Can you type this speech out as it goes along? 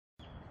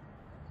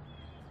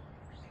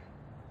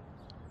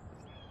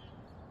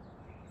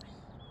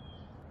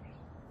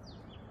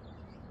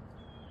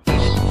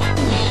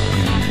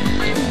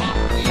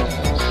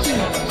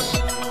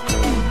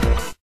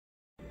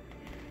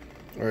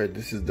Alright,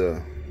 this is the,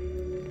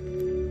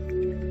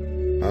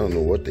 I don't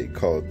know what they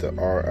call it, the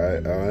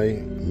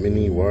Rii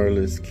Mini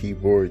Wireless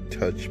Keyboard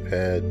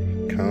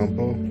Touchpad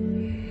Combo.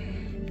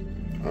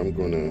 I'm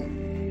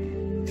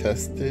gonna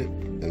test it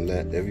and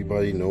let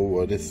everybody know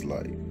what it's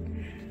like.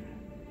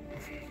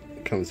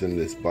 It comes in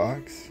this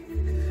box.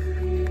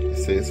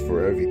 It says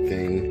for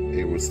everything.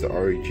 It was the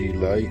REG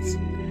lights.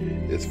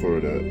 It's for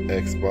the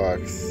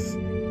Xbox,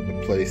 the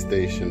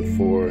PlayStation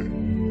 4,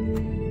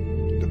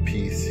 the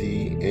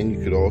PC, and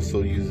you could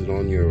also use it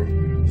on your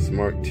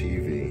smart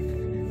TV.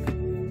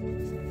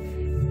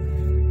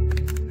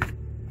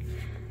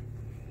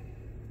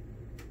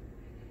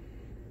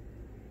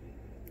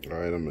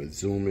 Alright, I'm gonna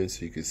zoom in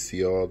so you can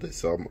see all this.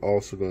 So I'm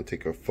also gonna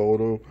take a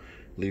photo,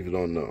 leave it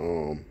on the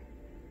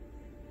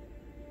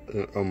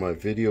on my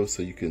video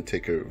so you can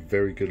take a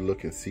very good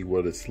look and see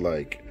what it's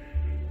like.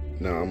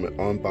 Now I'm gonna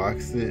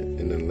unbox it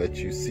and then let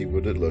you see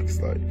what it looks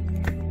like.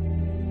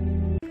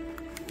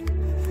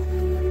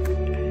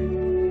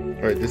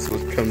 Alright, this is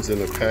what comes in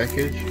a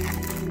package.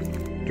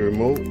 The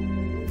remote.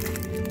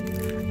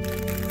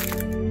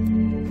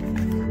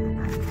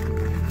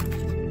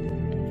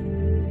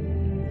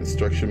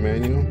 Instruction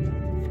manual.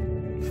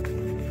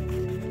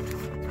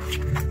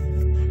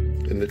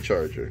 And the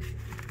charger.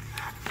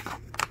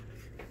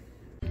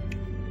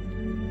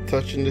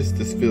 Touching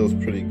this feels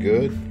pretty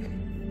good.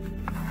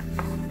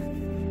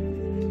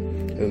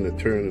 And to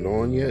turn it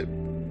on yet.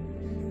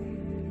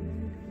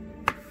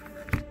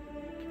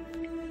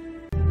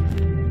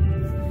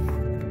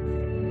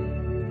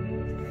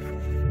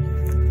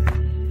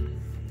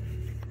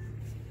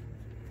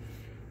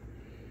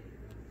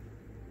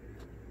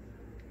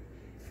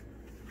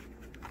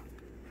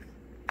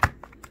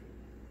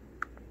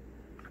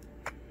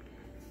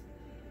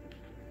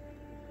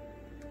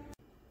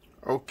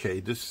 Okay,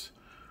 this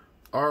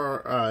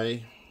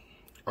Rii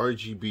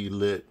RGB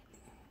lit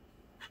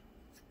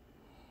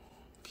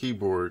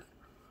keyboard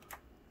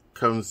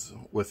comes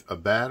with a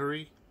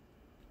battery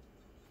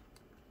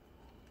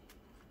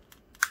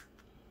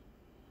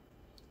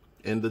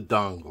and the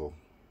dongle.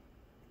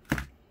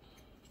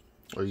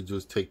 All you do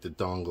is take the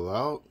dongle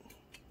out.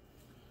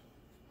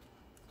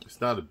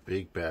 It's not a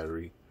big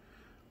battery,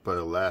 but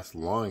it'll last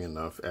long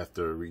enough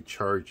after it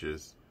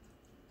recharges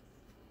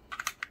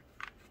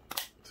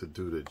to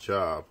do the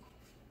job.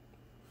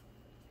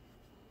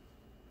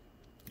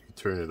 You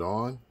turn it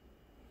on.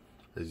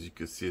 As you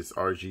can see, it's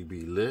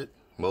RGB lit,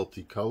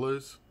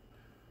 multi-colors.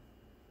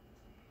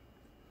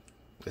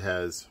 It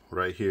has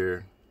right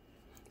here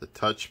the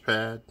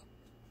touchpad,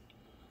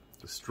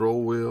 the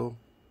stroll wheel,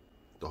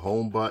 the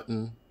home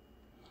button,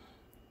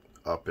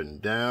 up and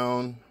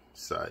down,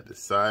 side to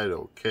side,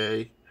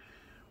 okay.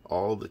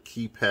 All the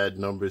keypad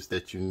numbers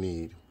that you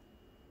need.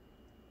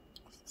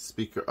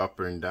 Speaker up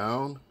and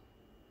down.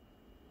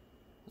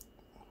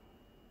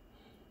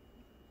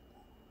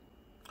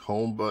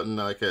 Home button,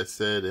 like I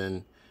said,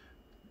 and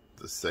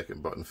the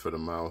second button for the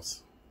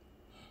mouse.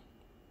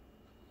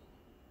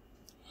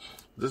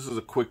 This is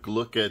a quick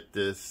look at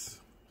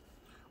this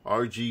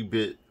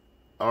RGB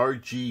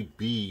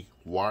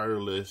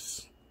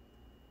wireless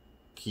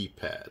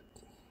keypad.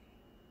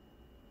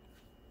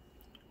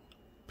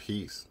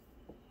 Peace.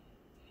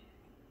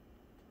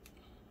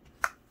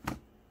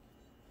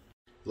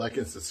 Like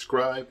and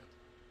subscribe.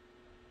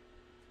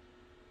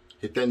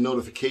 Hit that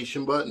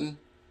notification button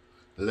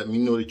and let me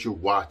know that you're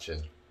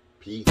watching.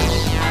 Peace.